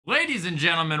Ladies and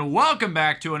gentlemen, welcome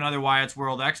back to another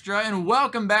WyattzWorld Extra, and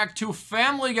welcome back to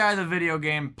Family Guy the video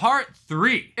game, part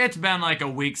 3. It's been like a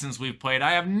week since we've played.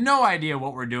 I have no idea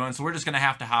what we're doing, so we're just gonna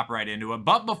have to hop right into it.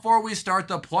 But before we start,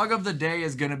 the plug of the day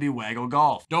is gonna be Waggle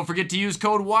Golf. Don't forget to use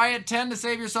code WYATT10 to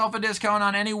save yourself a discount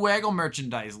on any Waggle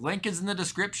merchandise. Link is in the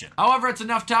description. However, it's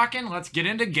enough talking, let's get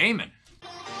into gaming.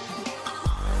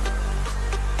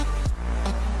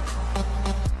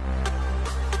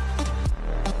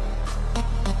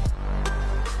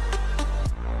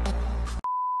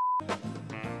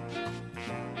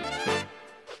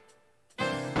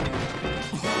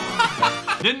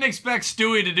 Didn't expect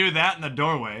Stewie to do that in the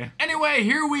doorway. Anyway,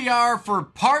 here we are for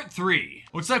part 3.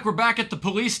 Looks like we're back at the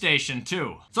police station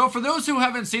too. So for those who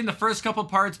haven't seen the first couple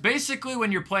parts, basically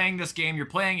when you're playing this game, you're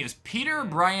playing as Peter,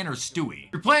 Brian, or Stewie.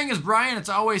 If you're playing as Brian, it's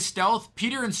always stealth.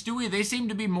 Peter and Stewie, they seem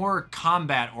to be more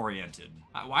combat oriented.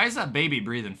 Why is that baby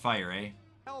breathing fire, eh?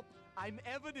 Help! I'm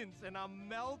evidence and I'm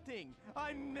melting.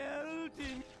 I'm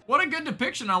melting. What a good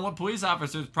depiction on what police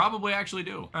officers probably actually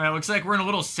do. All right, looks like we're in a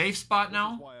little safe spot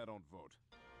now. Why I don't vote.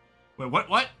 Wait,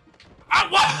 what? Ah,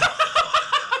 what?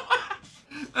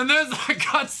 And there's the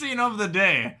cutscene of the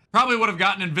day. Probably would have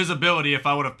gotten invisibility if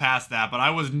I would have passed that, but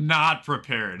I was not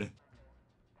prepared.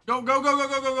 Go, go, go, go,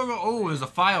 go, go, go, go. Oh, there's a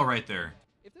file right there.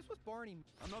 If this was Barney,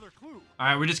 another clue. All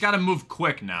right, we just gotta move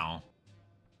quick now.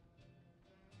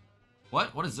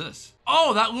 What? What is this?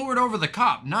 Oh, that lured over the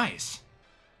cop. Nice.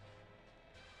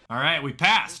 All right, we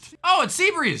passed. Oh, it's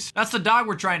Seabreeze. That's the dog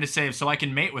we're trying to save so I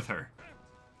can mate with her.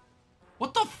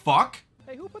 What the fuck?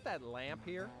 Hey, who put that lamp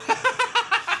here?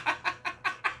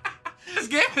 This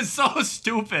game is so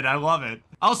stupid. I love it.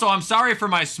 Also, I'm sorry for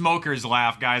my smoker's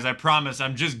laugh, guys. I promise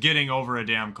I'm just getting over a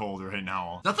damn cold right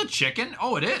now. Is that the chicken?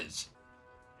 Oh, it is.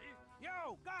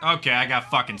 Okay, I got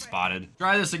fucking spotted.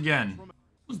 Try this again. What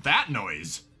was that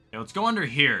noise? Okay, let's go under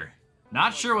here.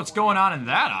 Not sure what's going on in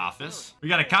that office. We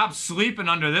got a cop sleeping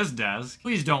under this desk.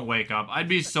 Please don't wake up. I'd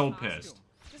be so pissed.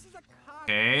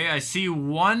 Okay, I see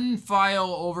one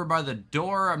file over by the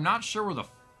door. I'm not sure where the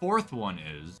fourth one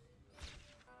is.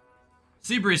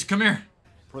 Seabreeze, come here.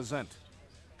 Present.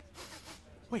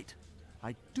 Wait,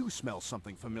 I do smell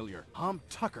something familiar. Tom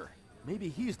Tucker. Maybe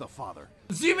he's the father.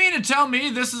 Do you mean to tell me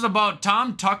this is about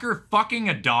Tom Tucker fucking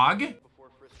a dog?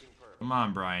 Come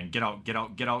on, Brian. Get out, get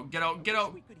out, get out, get out, get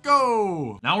out.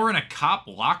 Go! Now we're in a cop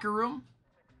locker room?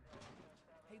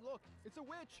 Hey, look, it's a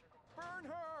witch. Burn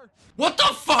her. What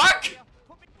the fuck?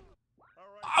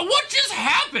 What just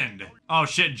happened? Oh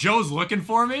shit, Joe's looking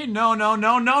for me? No, no,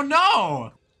 no, no,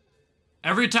 no!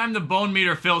 Every time the bone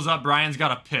meter fills up, Brian's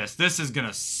gotta piss. This is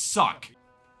gonna suck.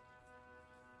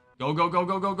 Go, go, go,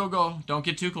 go, go, go, go. Don't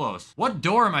get too close. What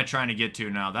door am I trying to get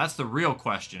to now? That's the real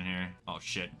question here. Oh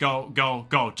shit, go, go,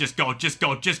 go. Just go, just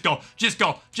go, just go, just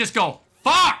go, just go.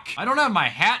 Fuck! I don't have my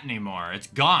hat anymore. It's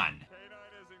gone.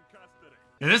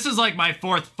 Yeah, this is like my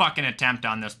 4th fucking attempt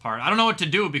on this part. I don't know what to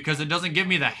do because it doesn't give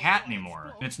me the hat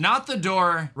anymore. It's not the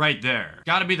door right there.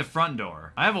 Gotta be the front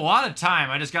door. I have a lot of time.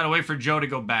 I just gotta wait for Joe to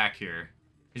go back here.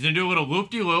 He's gonna do a little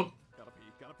loop-de-loop. Gotta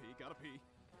pee, gotta pee, gotta pee.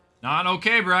 Not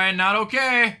okay, Brian. Not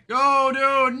okay. Go,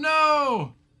 dude.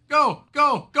 No. Go,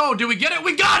 go, go. Did we get it?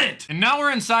 We got it! And now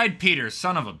we're inside Peter,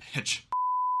 son of a bitch.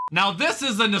 Now this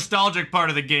is the nostalgic part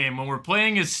of the game when we're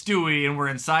playing as Stewie and we're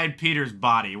inside Peter's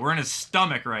body. We're in his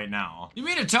stomach right now. You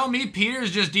mean to tell me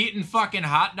Peter's just eating fucking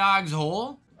hot dogs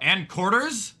whole? And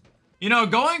quarters? You know,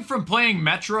 going from playing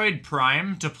Metroid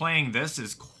Prime to playing this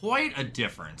is quite a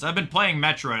difference. I've been playing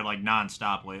Metroid like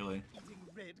non-stop lately.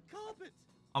 Red carpet.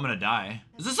 I'm gonna die.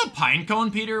 Is this a pine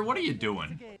cone, Peter? What are you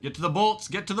doing? Get to the bolts,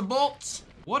 get to the bolts.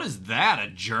 What is that, a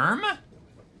germ?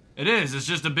 It is, it's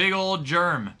just a big old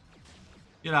germ.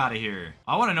 Get out of here.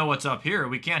 I want to know what's up here.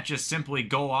 We can't just simply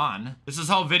go on. This is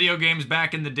how video games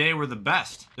back in the day were the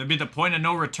best. There'd be the point of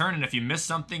no return, and if you missed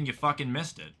something, you fucking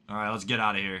missed it. All right, let's get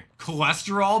out of here.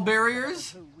 Cholesterol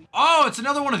barriers? Oh, it's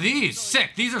another one of these.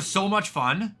 Sick. These are so much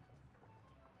fun.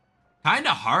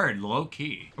 Kinda hard, low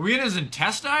key. Are we in his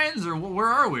intestines, or where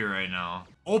are we right now?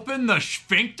 Open the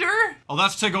sphincter? Oh,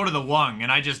 that's to go to the lung,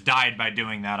 and I just died by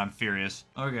doing that. I'm furious.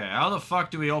 Okay, how the fuck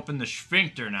do we open the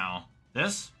sphincter now?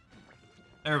 This?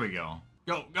 There we go.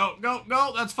 Go, go, go,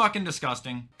 go. That's fucking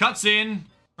disgusting. Cutscene.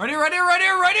 Right here, right here, right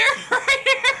here, right here,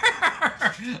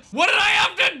 right here. What did I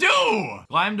have to do?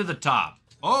 Climb to the top.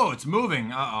 Oh, it's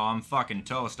moving. Uh-oh, I'm fucking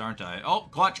toast, aren't I? Oh,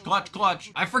 clutch, clutch,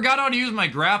 clutch. I forgot how to use my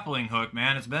grappling hook,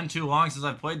 man. It's been too long since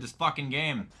I've played this fucking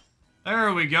game.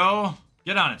 There we go.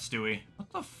 Get on it, Stewie. What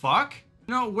the fuck?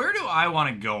 You know, where do I want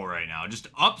to go right now? Just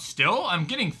up still? I'm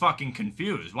getting fucking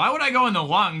confused. Why would I go in the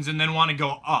lungs and then want to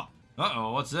go up?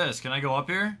 Uh-oh, what's this? Can I go up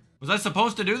here? Was I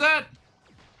supposed to do that?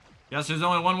 Guess there's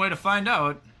only one way to find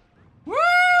out.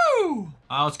 Woo!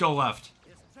 Let's go left.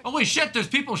 Holy shit, there's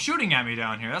people shooting at me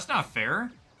down here. That's not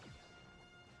fair.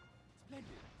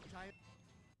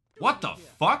 What the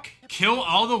fuck? Kill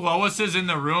all the Loises in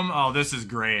the room? Oh, this is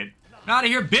great. Out of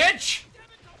here, bitch!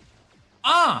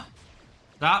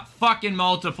 Stop fucking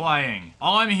multiplying.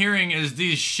 All I'm hearing is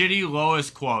these shitty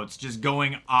Lois quotes just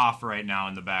going off right now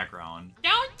in the background.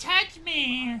 Don't touch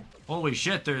me. Holy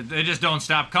shit, they just don't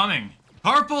stop coming.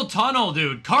 Carpal tunnel,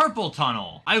 dude. Carpal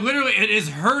tunnel. It is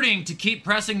hurting to keep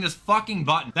pressing this fucking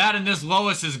button. That and this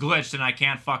Lois is glitched and I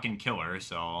can't fucking kill her,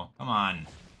 so come on.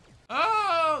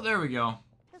 Oh, there we go.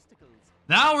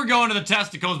 Now we're going to the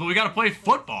testicles, but we gotta play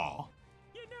football.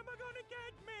 You're never gonna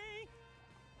get me.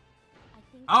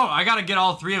 Oh, I gotta get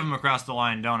all three of them across the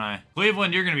line, don't I?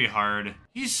 Cleveland, you're gonna be hard.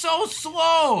 He's so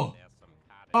slow.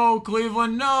 Oh,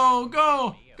 Cleveland, no.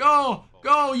 Go, go,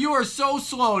 go. You are so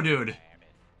slow, dude.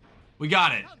 We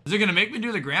got it. Is it gonna make me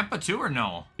do the grandpa too or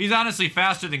no? He's honestly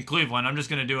faster than Cleveland. I'm just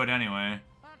gonna do it anyway.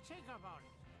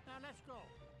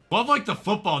 Love like the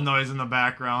football noise in the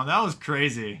background. That was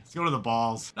crazy. Let's go to the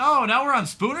balls. No, now we're on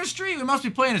Spooner Street? We must be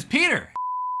playing as Peter.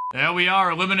 There we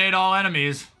are. Eliminate all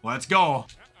enemies. Let's go.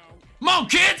 Come on,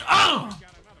 kids!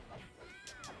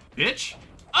 Bitch!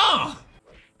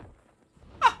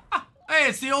 Hey,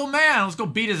 it's the old man. Let's go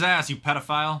beat his ass, you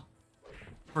pedophile.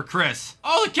 For Chris.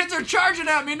 Oh, the kids are charging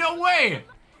at me. No way.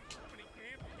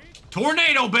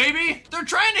 Tornado, baby. They're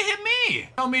trying to hit me.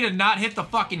 Tell me to not hit the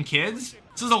fucking kids.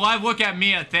 This is a live look at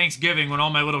me at Thanksgiving when all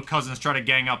my little cousins try to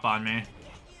gang up on me.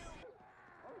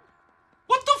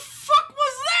 What the fuck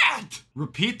was that?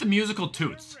 Repeat the musical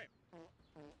toots.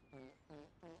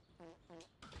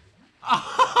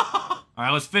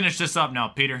 Alright, let's finish this up now,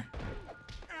 Peter.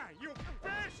 Get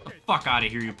the fuck out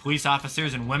of here, you police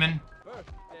officers and women.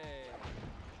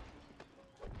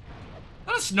 Is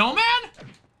that a snowman?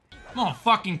 Come on,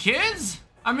 fucking kids.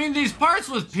 I mean, these parts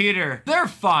with Peter, they're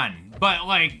fun, but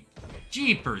like,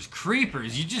 jeepers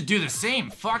creepers, you just do the same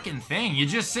fucking thing. You're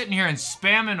just sitting here and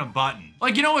spamming a button.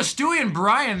 Like, you know, with Stewie and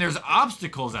Brian, there's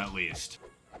obstacles at least.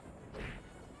 Is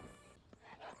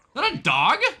that a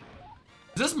dog?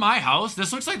 Is this my house?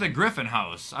 This looks like the Griffin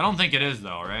house. I don't think it is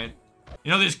though, right?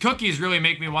 You know, these cookies really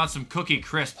make me want some Cookie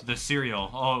Crisp, the cereal.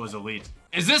 Oh, it was elite.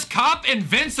 Is this cop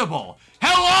invincible?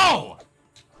 Hello!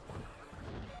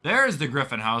 There's the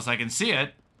Griffin house, I can see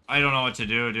it. I don't know what to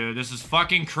do, dude. This is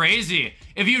fucking crazy.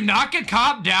 If you knock a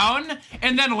cop down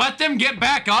and then let them get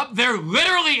back up, they're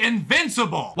literally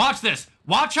invincible. Watch this.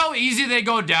 Watch how easy they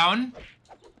go down.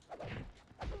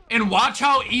 And watch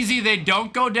how easy they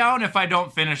don't go down if I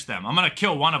don't finish them. I'm gonna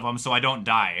kill one of them so I don't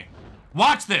die.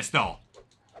 Watch this, though.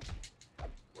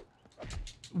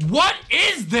 What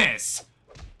is this?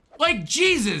 Like,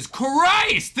 Jesus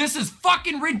Christ. This is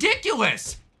fucking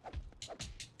ridiculous.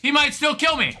 He might still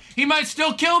kill me. He might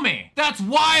still kill me. That's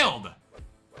wild.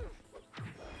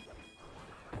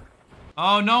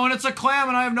 Oh, no, and it's a clam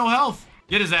and I have no health.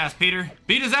 Get his ass, Peter.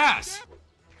 Beat his ass.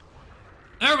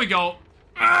 There we go.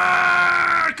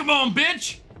 Come on,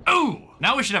 bitch. Ooh,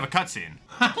 now we should have a cutscene.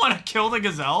 I want to kill the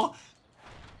gazelle.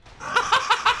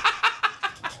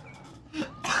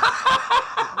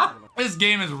 This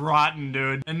game is rotten,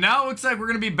 dude. And now it looks like we're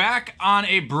gonna be back on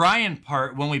a Brian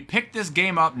part when we pick this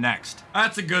game up next.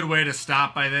 That's a good way to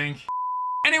stop, I think.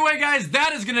 Anyway, guys,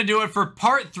 that is gonna do it for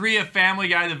part 3 of Family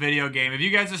Guy the video game. If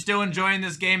you guys are still enjoying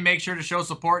this game, make sure to show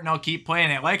support and I'll keep playing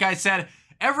it. Like I said,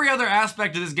 every other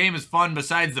aspect of this game is fun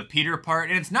besides the Peter part.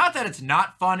 And it's not that it's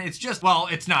not fun, it's just, well,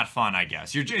 it's not fun, I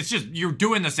guess. You're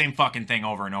doing the same fucking thing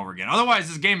over and over again. Otherwise,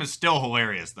 this game is still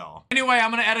hilarious, though. Anyway, I'm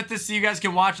gonna edit this so you guys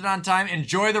can watch it on time.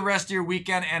 Enjoy the rest of your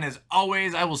weekend, and as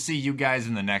always, I will see you guys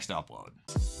in the next upload.